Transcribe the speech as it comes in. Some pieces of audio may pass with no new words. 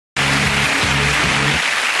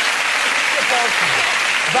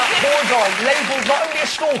Poor guy, labelled not only a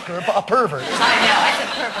stalker, but a pervert. I know, I said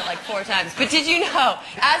pervert like 4 times. But did you know,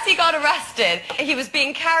 as he got arrested, he was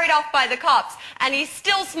being carried off by the cops, and he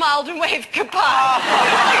still smiled and waved goodbye.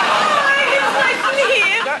 It's like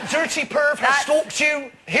me. That dirty perv has stalked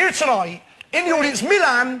you here tonight. In the audience,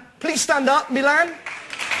 Milan. Please stand up, Milan. Oh,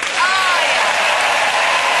 yeah.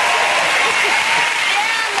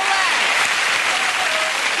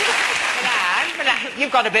 Milan,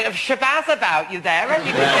 you've got a bit of shabazz about you there, haven't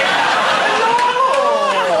you? Hello!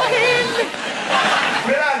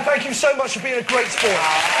 Milan, thank you so much for being a great sport.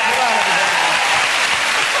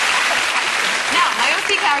 Now, my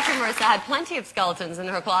OC character Marissa had plenty of skeletons in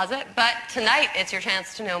her closet, but tonight it's your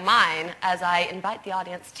chance to know mine as I invite the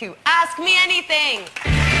audience to ask me anything.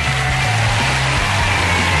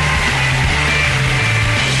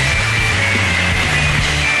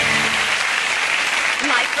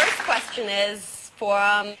 My first question is for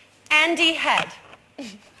Andy Head. Give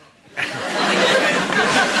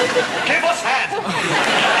us head.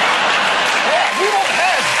 Yeah, we want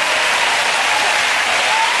head.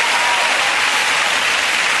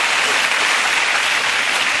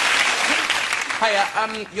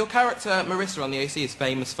 Hey, your character Marissa on the OC is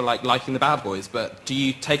famous for liking the bad boys, but do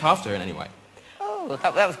you take after her in any way? Oh,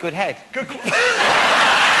 that was good head. Good.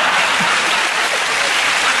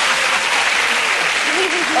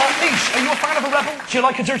 Mischa, are you a fan of a rebel? Do you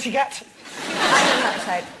like a dirty gat? I'm not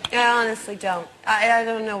type. I honestly don't. I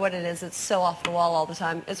don't know what it is. It's so off the wall all the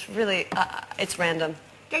time. It's really, it's random.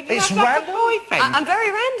 It's random? I'm very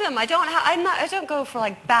random. I don't go for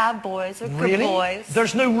like bad boys or good boys.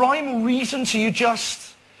 There's no rhyme or reason, so you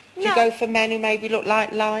just... Do you go for men who maybe look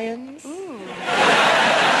like lions? Ooh.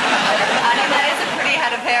 I know that is a pretty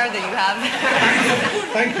head of hair that you have.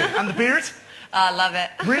 Thank you. And the beard? I love it.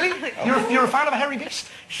 Really? You're a fan of a hairy beast?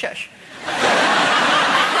 Shush.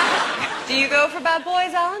 Do you go for bad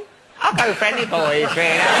boys, Alan? I'll go for any boys,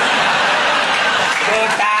 really.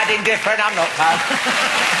 Good, bad, indifferent, I'm not fussed.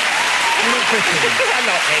 You're not picky. I'm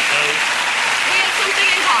not picky. We have something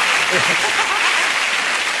in common.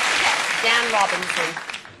 Dan Robinson.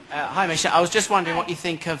 Hi, Mischa. I was just wondering what you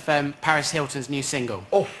think of Paris Hilton's new single.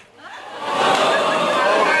 Oh.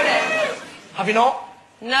 Heard it. Have you not?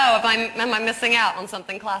 No, am I missing out on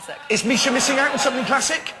something classic? Is Mischa missing out on something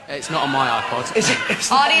classic? It's not on my iPod. Is it?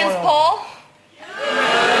 It's not Audience on my poll?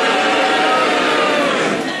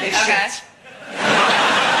 It's Okay. shit.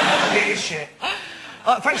 It is shit.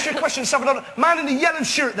 Thanks for your question, Salvador. Man in the yellow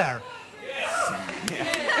shirt there.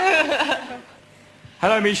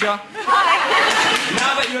 Hello, Mischa. Hi.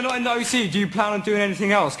 Now that you're not in the OC, do you plan on doing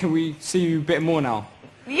anything else? Can we see you a bit more now?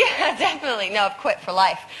 Yeah, definitely. No, I've quit for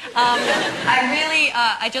life.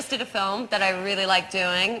 I just did a film that I really liked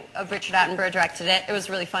doing. Richard Attenborough directed it. It was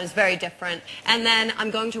really fun. It's very different. And then I'm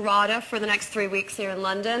going to RADA for the next 3 weeks here in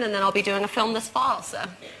London, and then I'll be doing a film this fall, so...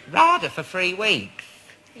 RADA for 3 weeks?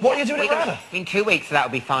 What are you doing at RADA? In 2 weeks, that'll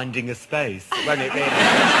be finding a space, won't it, really?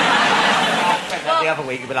 The other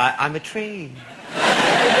week, you'll be like, I'm a tree.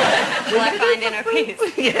 Will I find inner peace?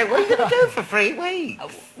 Yeah, what are you going to do for 3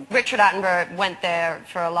 weeks? Richard Attenborough went there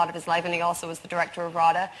for a lot of his life, and he also was the director of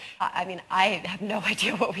RADA. I mean, I have no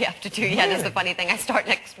idea what we have to do yet, is the funny thing. I start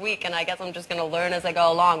next week, and I guess I'm just going to learn as I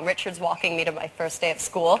go along. Richard's walking me to my first day of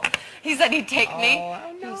school. He said he'd take me.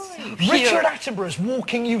 Oh, no. So cute. Richard Attenborough's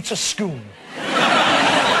walking you to school.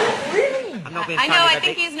 I'm not being I know, funny, I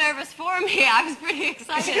think he's nervous for me. I was pretty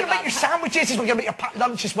excited. Is he going to make your sandwiches? He's going to make your packed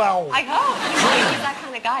lunch as well. I hope. He's that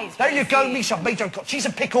kind of guy. There you go, Mischa. I've made you a cheese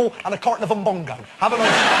and pickle and a carton of umbongo. Have a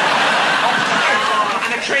nice...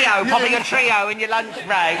 And a trio, popping a trio in your lunch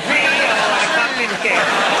break. Trio, and something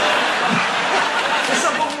gift. Just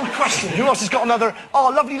one more question. Who else has got another... Oh,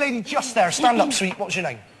 lovely lady just there. Stand up, sweet. What's your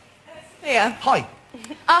name? Yeah. Hi.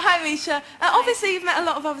 Oh, hi, Mischa. Obviously, you've met a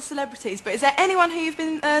lot of other celebrities, but is there anyone who you've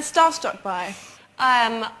been starstruck by?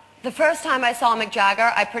 The first time I saw Mick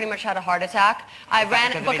Jagger, I pretty much had a heart attack. I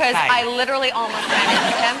ran because I literally almost ran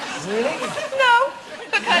into him. Really? No,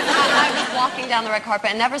 because I was walking down the red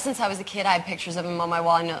carpet, and ever since I was a kid, I had pictures of him on my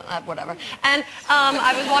wall, and whatever. And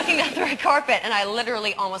I was walking down the red carpet, and I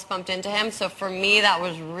literally almost bumped into him. So for me, that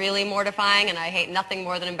was really mortifying, and I hate nothing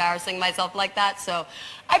more than embarrassing myself like that. So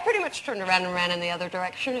I pretty much turned around and ran in the other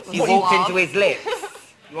direction. It was You walked into his lips.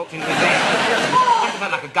 You walked into his lips. You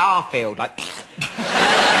felt like a Garfield, like...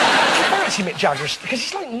 Mick Jagger's, because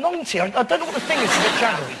he's like 90. I don't know what the thing is with Mick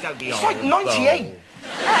Jagger. He's like 98.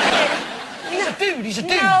 He's a dude, he's a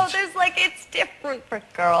dude. No, there's like, it's different for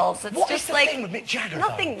girls. It's What just is the like thing with Mick Jagger,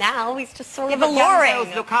 nothing now. He's just sort of But young alluring.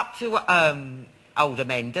 girls look up to older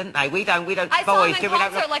men, don't they? We don't. I saw boys him do. in We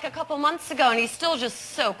don't concert look... like a couple months ago, and he's still just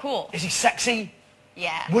so cool. Is he sexy?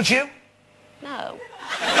 Yeah. Would you? No.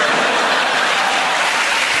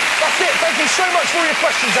 That's it. Thank you so much for all your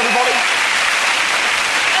questions, everybody.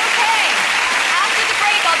 Okay. After the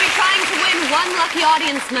break, I'll be trying to win one lucky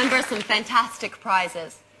audience member some fantastic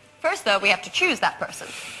prizes. First, though, we have to choose that person.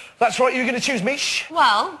 That's right. You're going to choose Mish?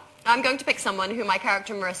 Well, I'm going to pick someone who my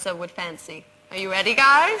character Marissa would fancy. Are you ready,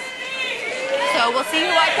 guys? So we'll see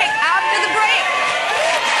who I pick after the break.